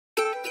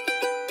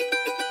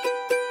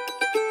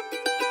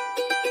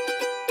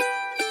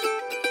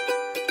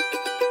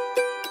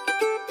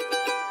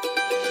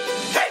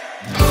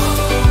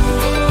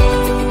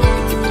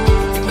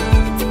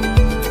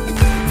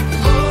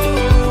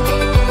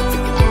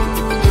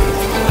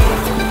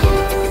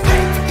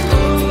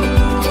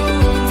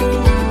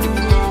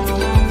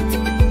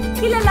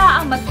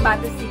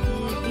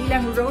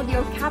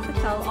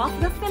of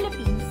the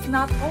Philippines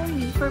not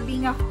only for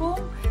being a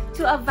home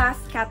to a vast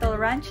cattle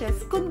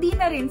ranches, kundi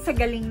na rin sa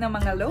galing ng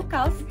mga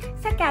locals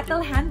sa cattle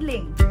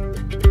handling.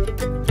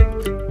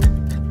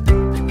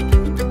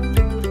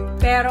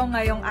 Pero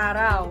ngayong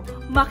araw,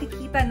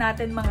 makikita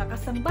natin mga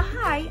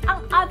kasambahay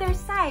ang other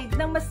side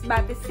ng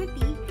Masbate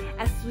City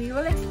as we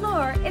will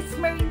explore its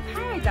marine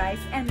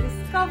paradise and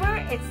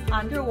discover its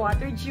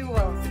underwater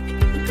jewels.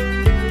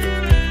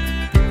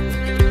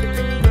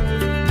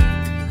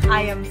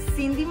 I am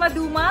Cindy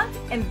Maduma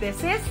and this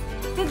is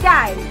The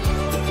Dahil.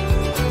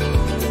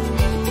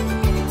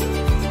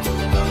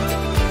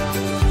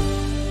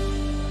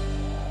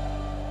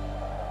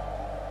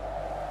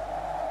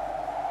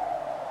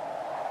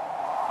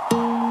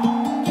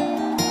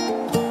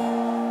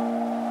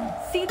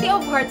 City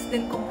of Hearts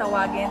din kung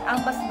tawagin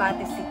ang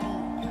Masbate City.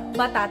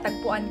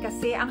 Matatagpuan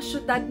kasi ang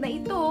syudad na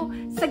ito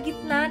sa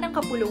gitna ng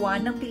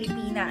kapuluan ng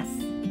Pilipinas.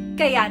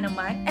 Kaya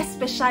naman,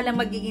 espesyal ang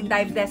magiging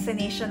dive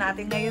destination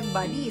natin ngayon,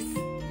 buddies.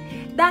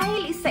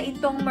 Dahil isa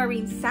itong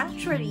marine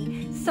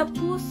sanctuary sa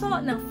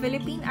puso ng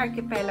Philippine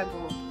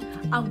Archipelago,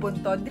 ang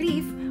Buntod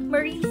Reef,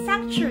 Marine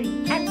Sanctuary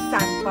and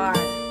Sandbar.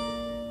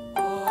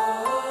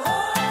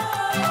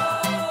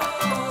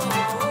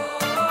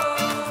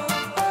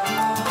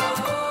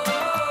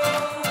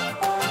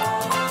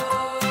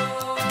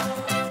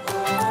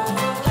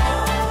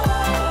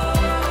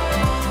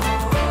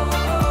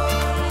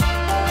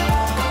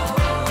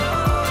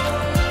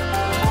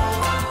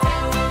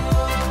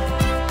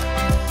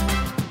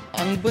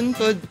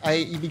 Buntod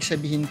ay ibig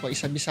sabihin po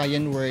isa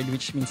Visayan word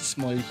which means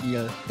small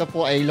hill. Ito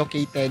po ay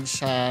located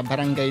sa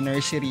Barangay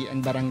Nursery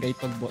and Barangay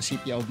Tugbo,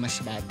 City of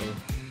Masbate.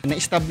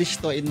 Na-establish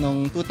to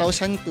noong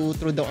 2002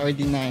 through the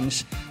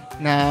ordinance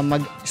na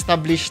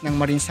mag-establish ng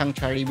marine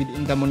sanctuary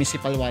within the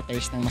municipal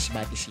waters ng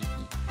Masbate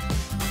City.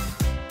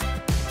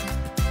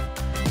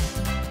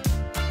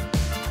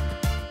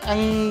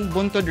 Ang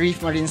Buntod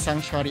Reef Marine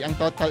Sanctuary, ang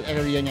total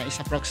area niya is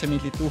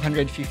approximately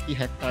 250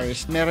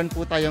 hectares. Meron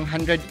po tayong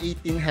 118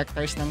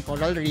 hectares ng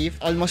coral reef,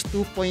 almost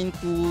 2.2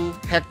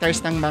 hectares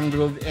ng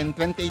mangrove, and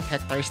 28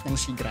 hectares ng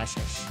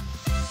seagrasses.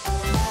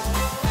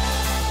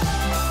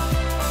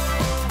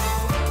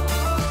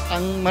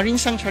 Ang marine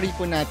sanctuary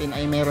po natin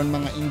ay meron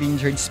mga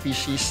endangered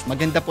species.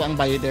 Maganda po ang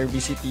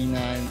biodiversity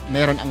na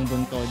meron ang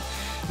Buntod.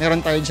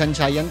 Meron tayo dyan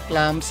giant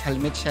clams,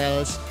 helmet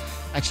shells,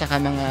 at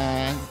saka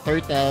mga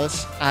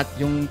turtles at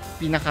yung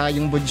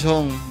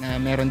budyong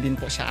na meron din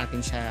po sa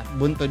atin sa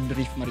Buntod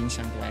Reef Marine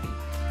Sanctuary.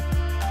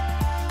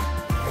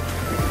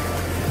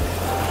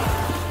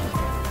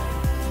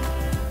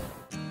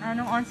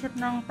 Nung onset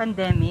ng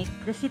pandemic,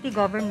 the city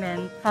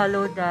government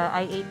followed the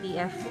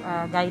IATF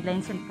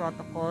guidelines and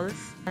protocols.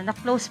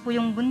 Na-close po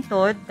yung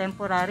Buntod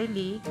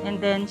temporarily,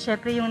 and then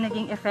syempre yung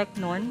naging effect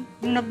nun,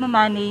 yung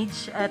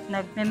nagmamanage at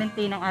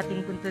nag-maintain ng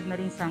ating Buntod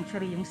Marine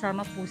Sanctuary, yung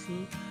Sama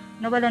Pusi,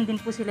 nawalan din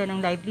po sila ng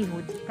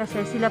livelihood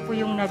kasi sila po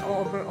yung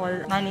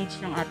nag-overall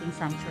manage ng ating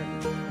sanctuary.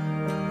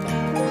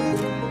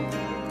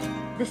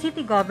 The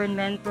city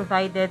government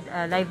provided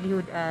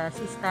livelihood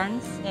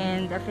assistance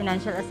and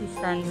financial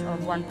assistance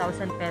of 1,000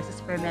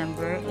 pesos per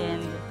member, and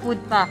food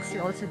packs.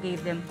 We also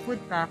gave them food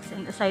packs,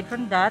 and aside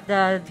from that,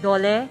 the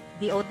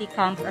DOT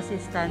camp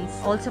assistance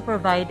also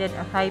provided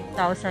a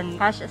 5,000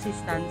 cash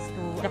assistance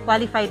to the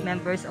qualified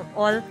members of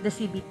all the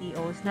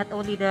CBTOs, not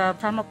only the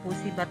Sama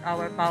Pusi but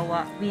our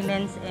PAWA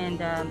Women's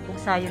and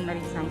Ugsayon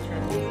Marine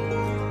Sanctuary.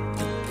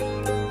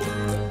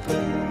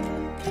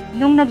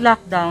 Nung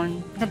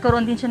nag-lockdown,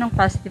 nagkaroon din siya ng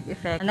positive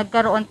effect.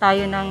 Nagkaroon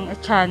tayo ng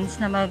chance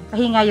na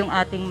magpahinga yung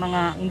ating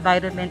mga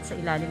environment sa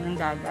ilalim ng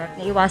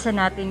dagat. Naiwasan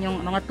natin yung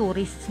mga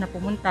tourists na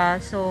pumunta.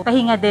 So,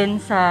 pahinga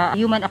din sa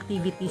human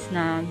activities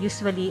na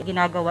usually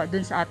ginagawa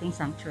dun sa ating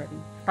sanctuary.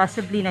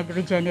 Possibly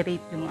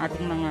nag-regenerate yung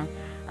ating mga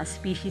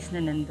species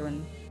na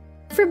nandun.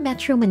 From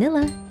Metro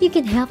Manila, you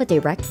can have a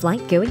direct flight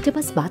going to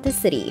Masbate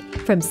City.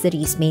 From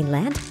city's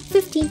mainland,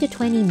 15 to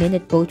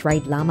 20-minute boat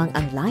ride lamang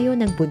ang layo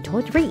ng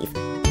Buntod Reef.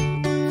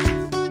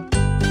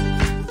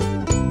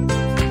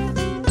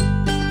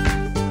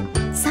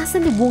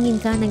 Sasalubungin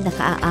ka ng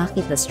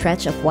nakaaakit na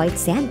stretch of white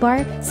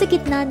sandbar sa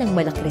gitna ng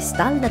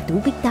malakristal na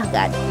tubig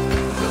dagat.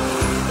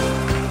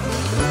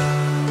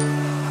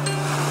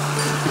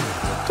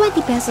 20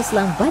 pesos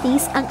lang,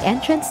 buddies, ang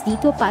entrance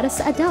dito para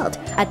sa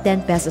adult at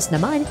 10 pesos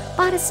naman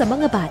para sa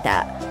mga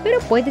bata. Pero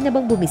pwede na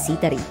bang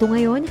bumisita rito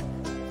ngayon?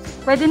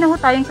 Pwede na ho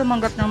tayong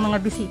tumanggap ng mga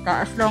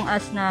bisita as long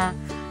as na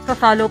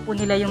pa-follow po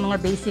nila yung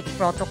mga basic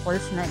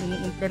protocols na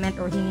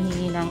ini-implement or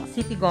hinihingi ng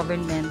city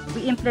government.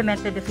 We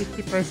implemented the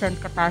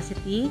 50%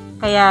 capacity,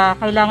 kaya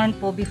kailangan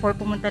po before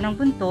pumunta ng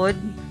Buntod,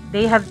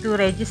 they have to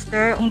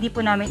register. Hindi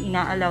po namin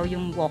inaalaw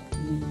yung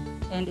walk-in.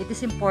 And it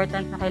is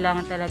important na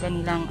kailangan talaga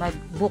nilang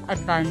mag-book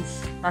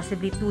advance,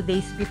 possibly 2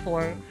 days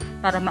before,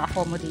 para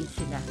ma-accommodate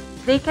sila.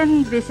 They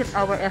can visit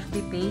our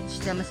FB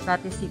page, the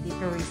Masbate City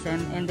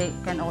Tourism, and they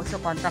can also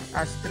contact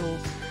us through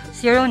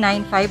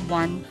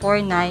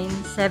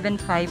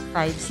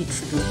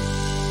 0951-49-75562.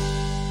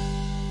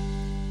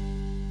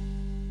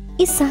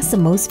 Isa sa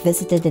most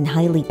visited and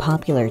highly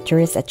popular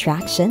tourist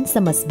attractions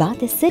sa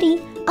Masbate City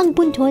ang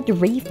Buntod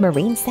Reef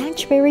Marine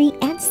Sanctuary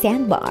and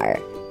Sandbar.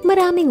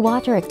 Maraming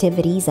water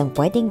activities ang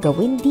pwedeng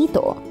gawin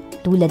dito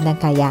tulad ng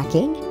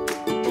kayaking,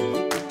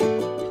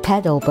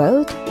 paddle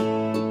boat,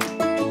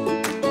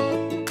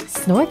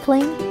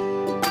 snorkeling,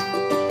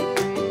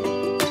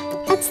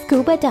 at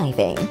scuba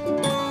diving.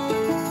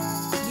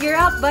 Gear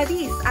up,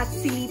 buddies, at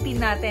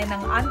silipin natin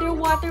ang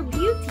underwater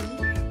beauty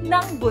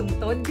ng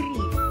Buntod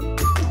Reef.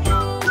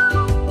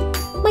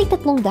 May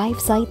 3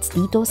 dive sites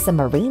dito sa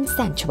Marine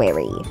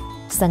Sanctuary.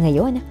 Sa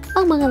ngayon,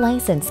 ang mga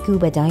licensed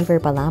scuba diver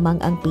pa lamang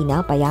ang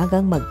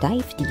pinapayagang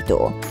mag-dive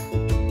dito.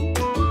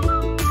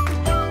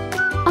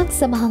 Ang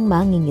samahang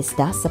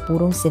mangingisda sa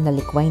purong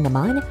Sinalikway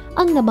naman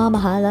ang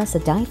namamahala sa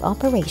dive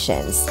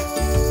operations.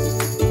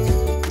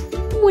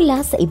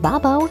 Mula sa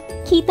ibabaw,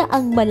 kita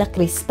ang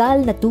malakristal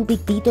na tubig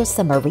dito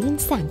sa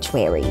Marine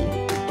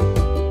Sanctuary.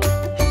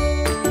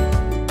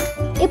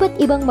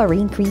 Iba't ibang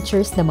marine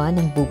creatures naman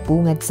ang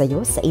bubungad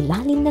sa'yo sa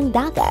ilalim ng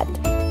dagat.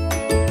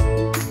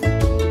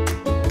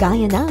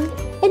 Gaya ng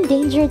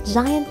endangered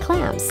giant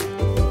clams,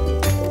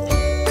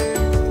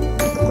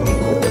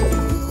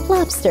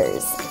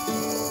 lobsters,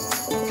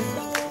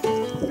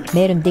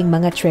 meron ding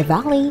mga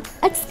trevally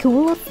at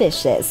school of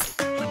fishes.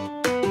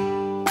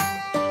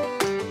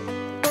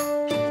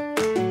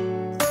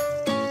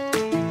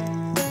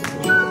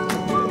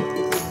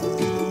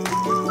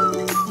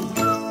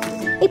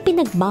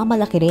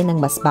 Ipinagmamalaki rin ng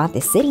Masbate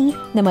City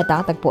na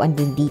matatagpuan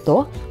din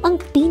dito ang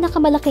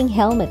pinakamalaking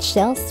helmet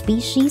shell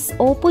species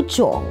o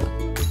pudyong.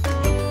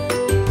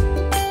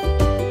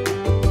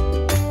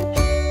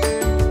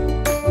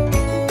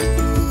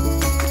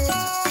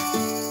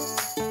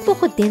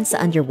 Bukod din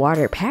sa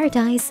underwater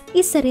paradise,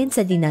 isa rin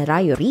sa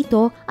dinarayo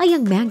rito ay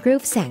ang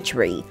mangrove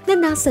sanctuary na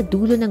nasa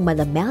dulo ng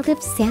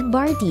Maldives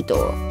Sandbar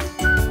dito.